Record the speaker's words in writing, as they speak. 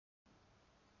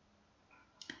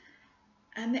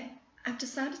And I've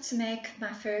decided to make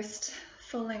my first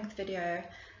full-length video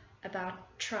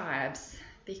about tribes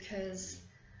because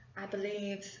I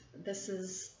believe this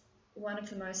is one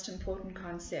of the most important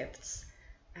concepts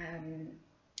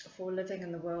for living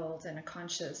in the world in a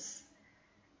conscious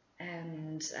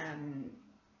and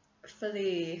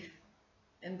fully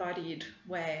embodied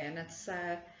way. And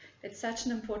it's such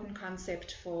an important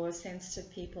concept for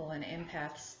sensitive people and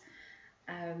empaths.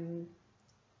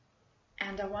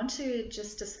 And I want to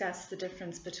just discuss the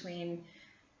difference between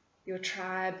your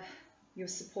tribe, your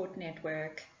support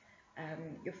network,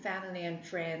 your family and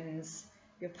friends,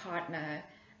 your partner,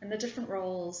 and the different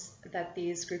roles that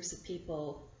these groups of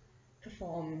people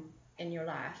perform in your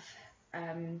life.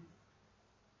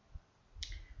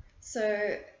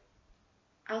 So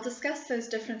I'll discuss those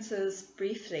differences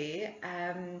briefly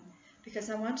because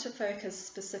I want to focus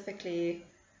specifically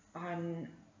on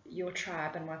your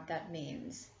tribe and what that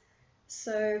means.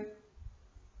 So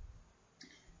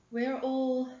we're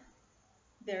all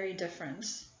very different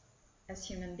as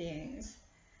human beings,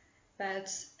 but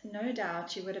no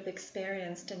doubt you would have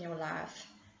experienced in your life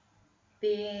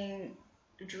being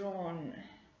drawn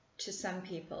to some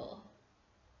people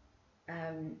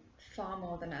far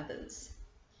more than others.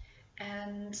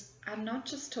 And I'm not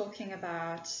just talking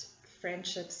about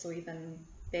friendships or even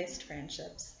best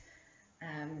friendships.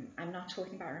 I'm not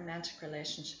talking about romantic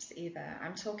relationships either.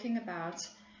 I'm talking about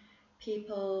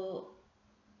people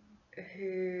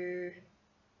who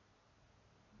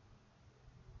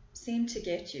seem to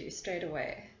get you straight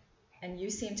away and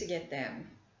you seem to get them.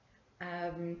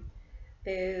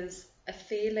 There's a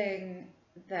feeling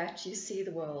that you see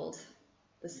the world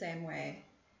the same way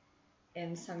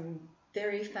in some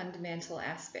very fundamental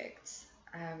aspects.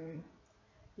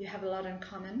 You have a lot in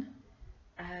common.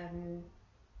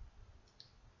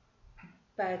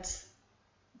 But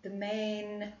the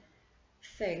main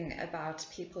thing about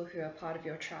people who are part of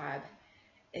your tribe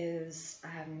is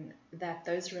that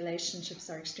those relationships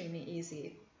are extremely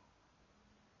easy.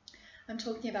 I'm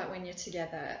talking about when you're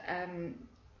together.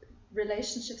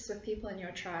 Relationships with people in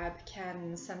your tribe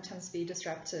can sometimes be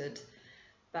disrupted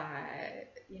by,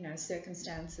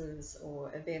 circumstances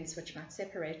or events which might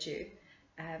separate you.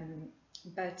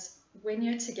 But when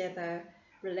you're together,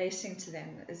 relating to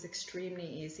them is extremely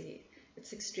easy.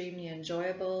 It's extremely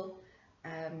enjoyable.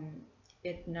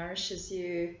 It nourishes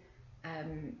you.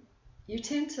 You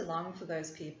tend to long for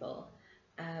those people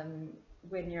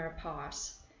when you're apart.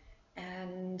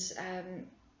 And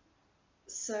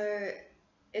so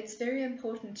it's very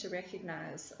important to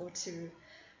recognize or to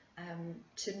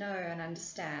know and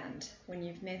understand when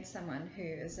you've met someone who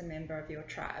is a member of your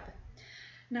tribe.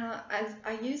 Now,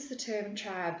 I use the term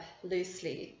tribe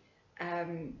loosely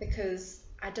because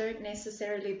I don't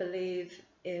necessarily believe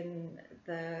in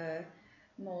the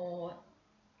more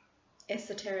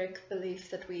esoteric belief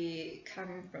that we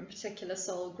come from particular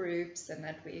soul groups and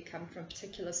that we come from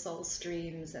particular soul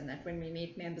streams and that when we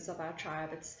meet members of our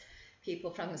tribe it's people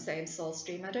from the same soul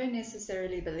stream. I don't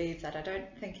necessarily believe that. I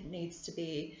don't think it needs to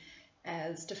be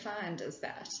as defined as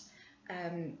that.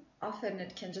 Often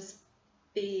it can just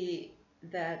be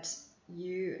that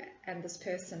you and this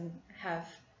person have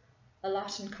a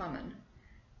lot in common.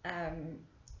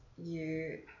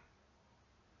 You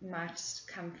might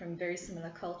come from very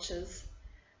similar cultures.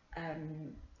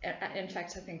 In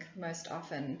fact, I think most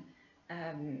often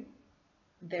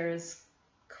there is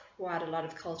quite a lot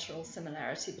of cultural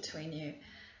similarity between you.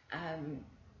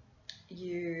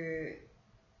 You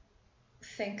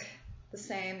think the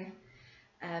same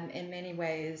in many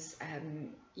ways.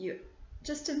 You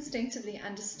just instinctively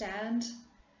understand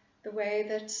the way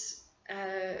that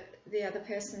the other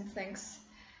person thinks.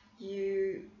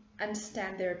 You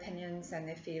understand their opinions and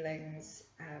their feelings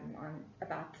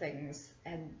about things,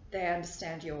 and they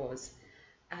understand yours.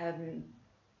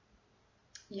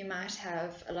 You might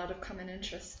have a lot of common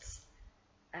interests.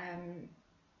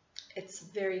 It's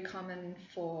very common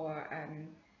for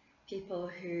people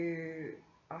who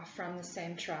are from the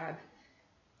same tribe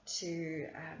to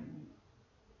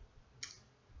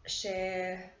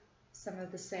share some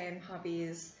of the same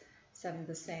hobbies, some of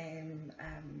the same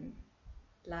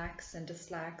likes and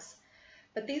dislikes,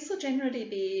 but these will generally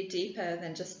be deeper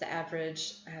than just the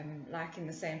average liking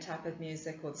the same type of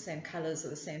music or the same colors or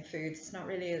the same foods.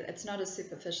 It's not as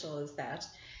superficial as that.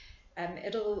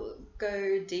 It'll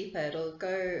go deeper. It'll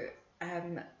go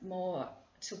more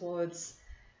towards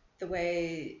the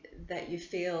way that you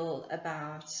feel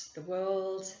about the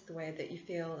world, the way that you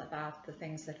feel about the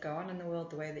things that go on in the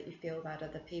world, the way that you feel about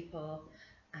other people,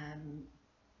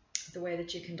 the way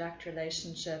that you conduct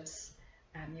relationships,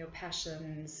 your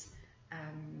passions,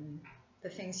 the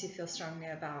things you feel strongly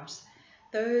about.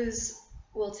 Those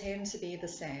will tend to be the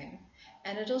same.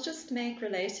 And it'll just make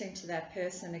relating to that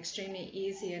person extremely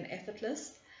easy and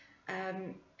effortless.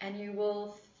 And you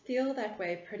will feel that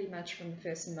way pretty much from the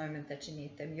first moment that you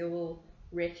meet them. You will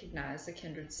recognize a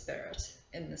kindred spirit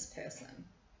in this person.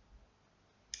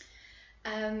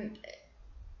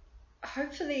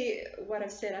 Hopefully what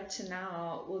I've said up to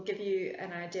now will give you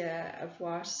an idea of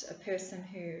what a person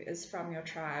who is from your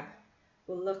tribe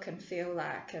will look and feel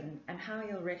like, and how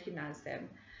you'll recognize them.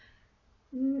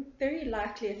 Very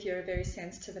likely, if you're a very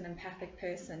sensitive and empathic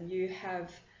person, you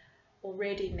have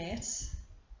already met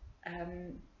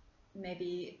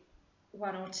maybe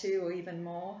one or two or even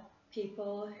more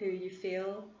people who you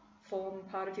feel form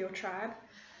part of your tribe.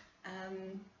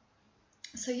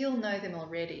 So you'll know them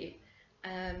already.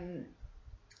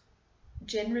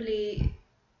 Generally,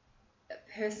 a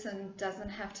person doesn't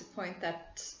have to point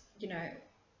that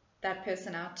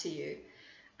person out to you.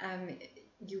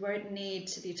 You won't need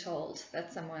to be told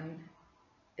that someone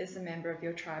is a member of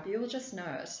your tribe. You will just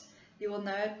know it. You will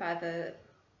know it by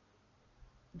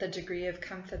the degree of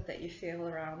comfort that you feel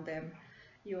around them.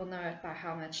 You will know it by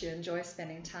how much you enjoy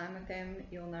spending time with them.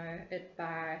 You'll know it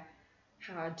by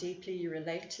how deeply you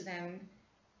relate to them.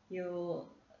 You'll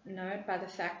know it by the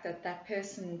fact that that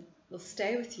person will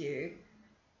stay with you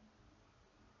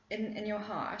in your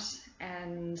heart,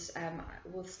 and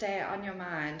will stay on your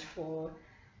mind for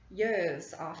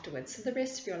years afterwards. So the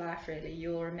rest of your life, really,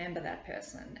 you'll remember that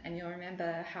person, and you'll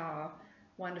remember how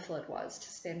wonderful it was to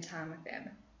spend time with them.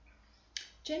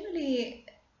 Generally,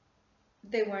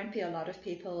 there won't be a lot of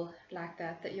people like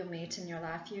that you'll meet in your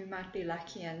life. You might be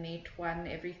lucky and meet one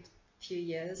every few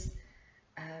years.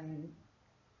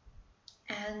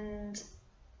 And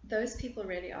those people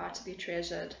really are to be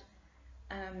treasured.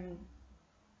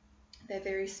 They're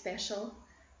very special.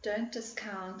 Don't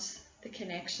discount the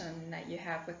connection that you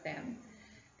have with them,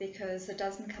 because it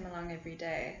doesn't come along every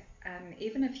day.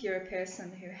 Even if you're a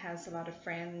person who has a lot of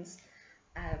friends,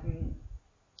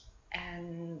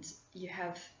 and you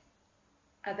have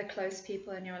other close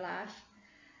people in your life,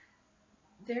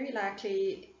 very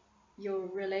likely your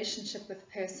relationship with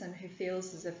a person who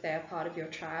feels as if they're part of your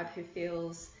tribe, who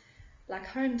feels like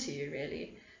home to you,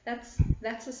 really, that's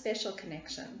a special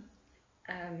connection.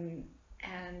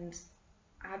 And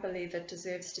I believe it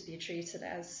deserves to be treated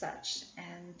as such,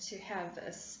 and to have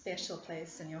a special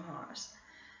place in your heart.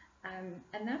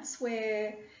 And that's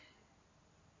where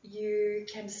you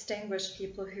can distinguish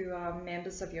people who are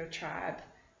members of your tribe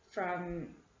from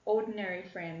ordinary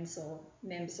friends or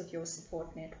members of your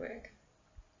support network.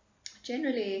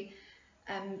 Generally,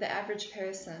 the average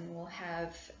person will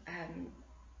have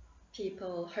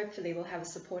people, hopefully will have a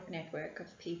support network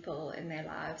of people in their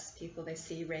lives, people they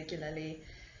see regularly,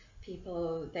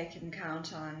 people they can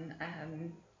count on,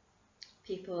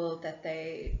 people that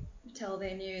they tell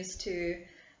their news to,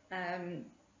 and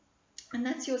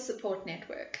that's your support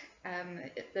network.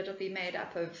 That'll be made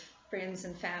up of friends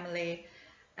and family,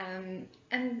 and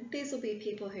these will be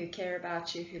people who care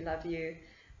about you, who love you,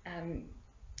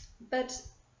 but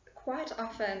quite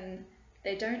often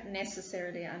they don't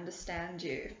necessarily understand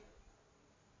you.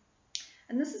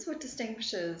 And this is what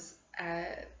distinguishes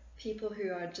people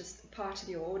who are just part of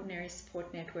your ordinary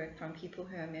support network from people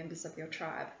who are members of your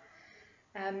tribe.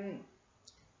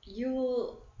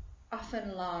 You'll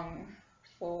often long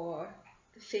for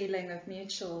the feeling of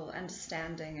mutual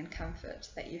understanding and comfort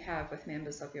that you have with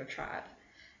members of your tribe.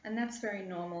 And that's very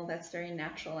normal, that's very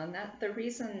natural, and that the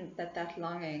reason that that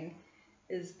longing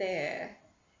is there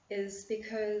is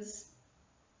because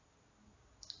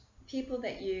people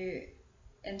that you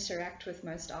interact with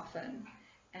most often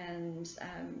and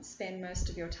spend most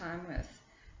of your time with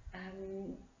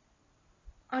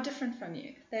are different from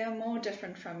you. They are more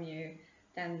different from you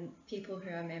than people who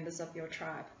are members of your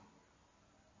tribe.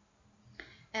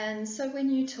 And so when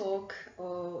you talk,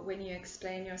 or when you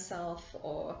explain yourself,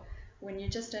 or when you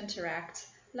just interact,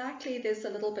 likely there's a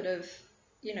little bit of,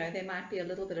 there might be a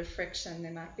little bit of friction,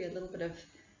 there might be a little bit of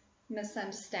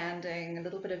misunderstanding, a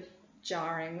little bit of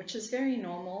jarring, which is very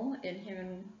normal in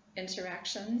human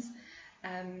interactions.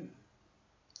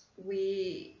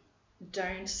 We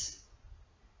don't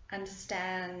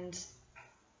understand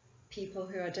people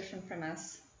who are different from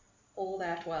us all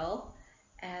that well,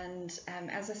 and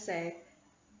as I say,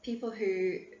 people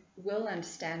who will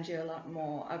understand you a lot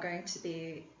more are going to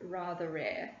be rather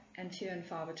rare and few and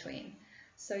far between.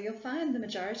 So you'll find the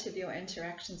majority of your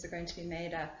interactions are going to be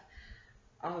made up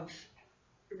of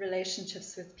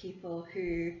relationships with people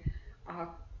who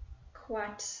are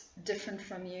quite different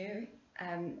from you,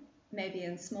 maybe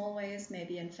in small ways,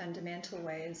 maybe in fundamental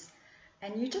ways.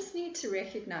 And you just need to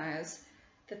recognize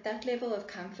that level of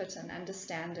comfort and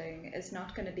understanding is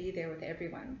not going to be there with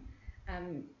everyone.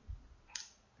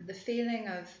 The feeling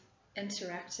of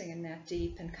interacting in that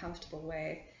deep and comfortable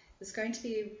way is going to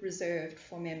be reserved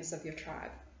for members of your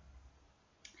tribe.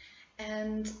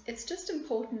 And it's just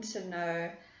important to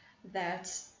know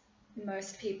that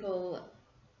most people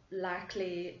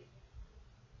likely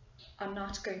are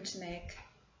not going to make,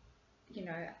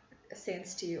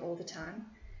 sense to you all the time,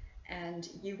 and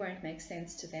you won't make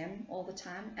sense to them all the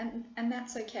time, and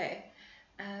that's okay.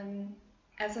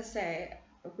 As I say,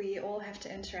 we all have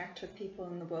to interact with people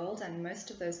in the world, and most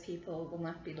of those people will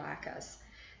not be like us.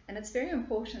 And it's very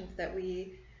important that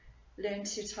we learn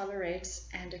to tolerate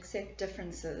and accept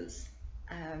differences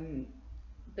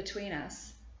between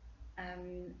us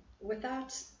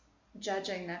without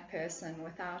judging that person,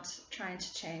 without trying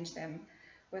to change them,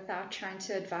 without trying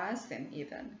to advise them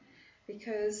even.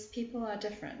 Because people are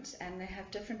different, and they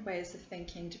have different ways of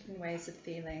thinking, different ways of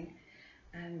feeling,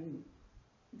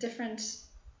 different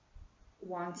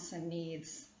wants and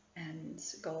needs and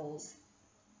goals.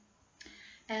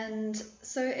 And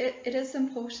so it is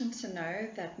important to know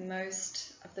that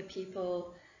most of the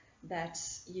people that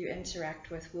you interact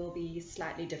with will be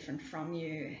slightly different from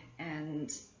you,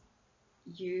 and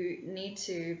you need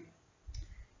to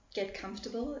get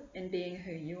comfortable in being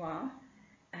who you are,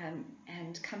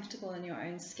 and comfortable in your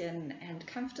own skin, and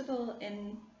comfortable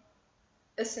in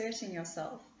asserting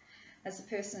yourself as a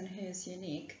person who's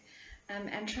unique,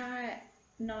 and try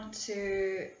not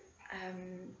to,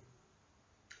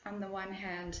 on the one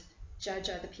hand, judge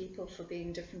other people for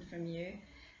being different from you,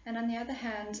 and on the other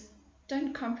hand,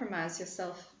 don't compromise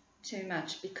yourself too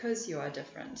much because you are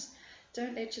different.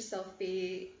 Don't let yourself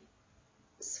be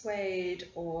swayed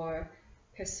or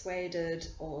persuaded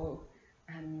or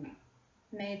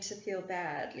made to feel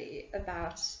badly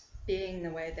about being the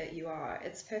way that you are.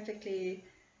 It's perfectly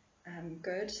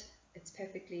good. It's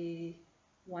perfectly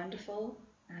wonderful.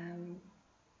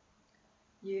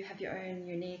 You have your own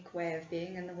unique way of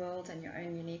being in the world and your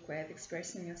own unique way of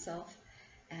expressing yourself,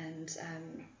 and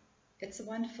it's a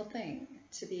wonderful thing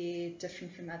to be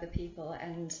different from other people,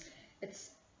 and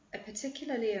it's a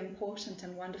particularly important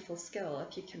and wonderful skill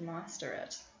if you can master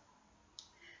it,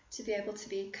 to be able to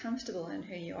be comfortable in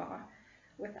who you are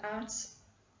without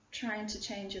trying to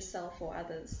change yourself or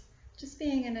others, just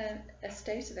being in a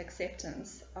state of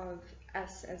acceptance of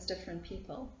us as different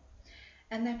people.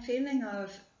 And that feeling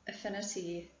of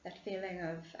affinity, that feeling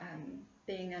of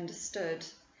being understood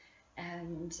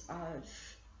and of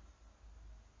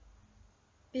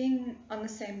being on the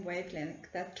same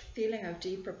wavelength, that feeling of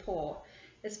deep rapport,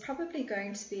 is probably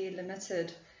going to be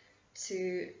limited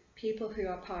to people who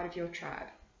are part of your tribe.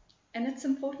 And it's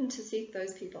important to seek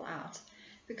those people out,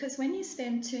 because when you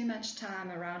spend too much time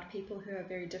around people who are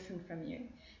very different from you,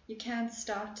 you can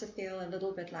start to feel a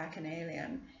little bit like an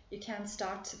alien. You can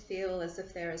start to feel as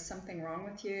if there is something wrong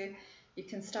with you. You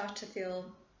can start to feel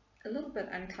a little bit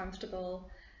uncomfortable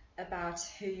about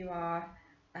who you are.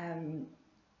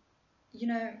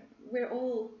 We're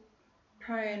all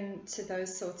prone to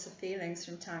those sorts of feelings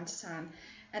from time to time,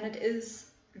 and it is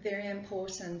very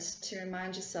important to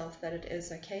remind yourself that it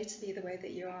is okay to be the way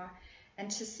that you are,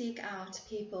 and to seek out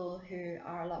people who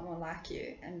are a lot more like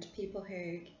you, and people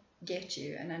who get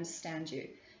you and understand you,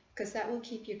 because that will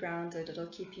keep you grounded, it'll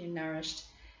keep you nourished,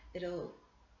 it'll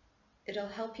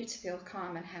help you to feel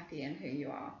calm and happy in who you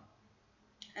are,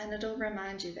 and it'll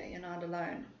remind you that you're not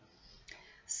alone.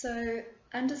 So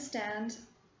understand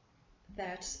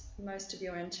that most of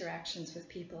your interactions with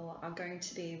people are going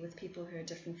to be with people who are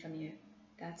different from you.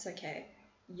 That's okay.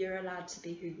 You're allowed to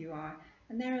be who you are,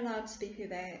 and they're allowed to be who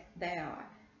they are.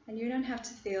 And you don't have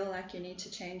to feel like you need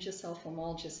to change yourself or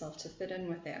mold yourself to fit in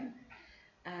with them.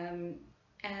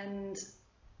 And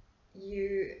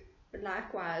you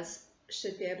likewise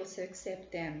should be able to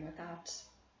accept them without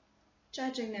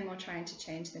judging them or trying to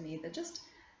change them either. Just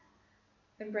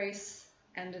embrace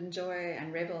and enjoy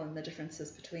and revel in the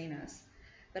differences between us.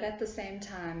 But at the same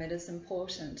time, it is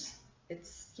important.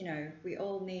 We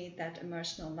all need that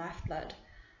emotional lifeblood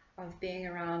of being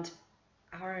around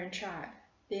our own tribe,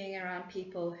 being around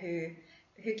people who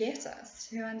get us,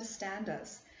 who understand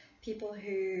us, people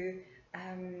who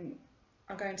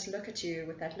are going to look at you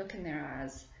with that look in their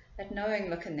eyes, that knowing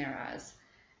look in their eyes,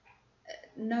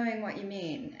 knowing what you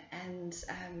mean, and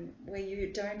where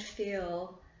you don't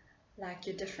feel like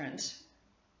you're different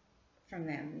from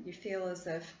them. You feel as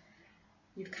if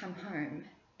you've come home.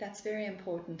 That's very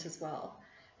important as well,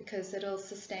 because it'll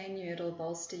sustain you, it'll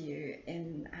bolster you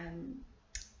in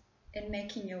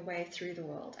making your way through the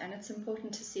world. And it's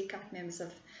important to seek out members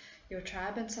of your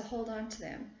tribe and to hold on to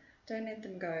them. Don't let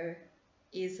them go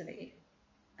easily.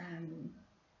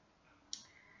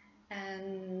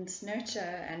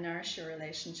 nurture and nourish your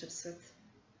relationships with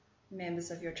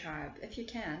members of your tribe if you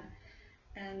can,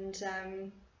 and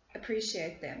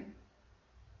appreciate them.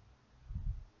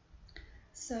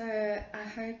 So I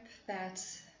hope that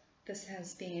this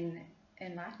has been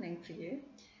enlightening for you,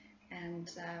 and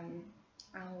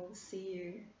I'll see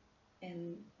you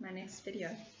in my next video.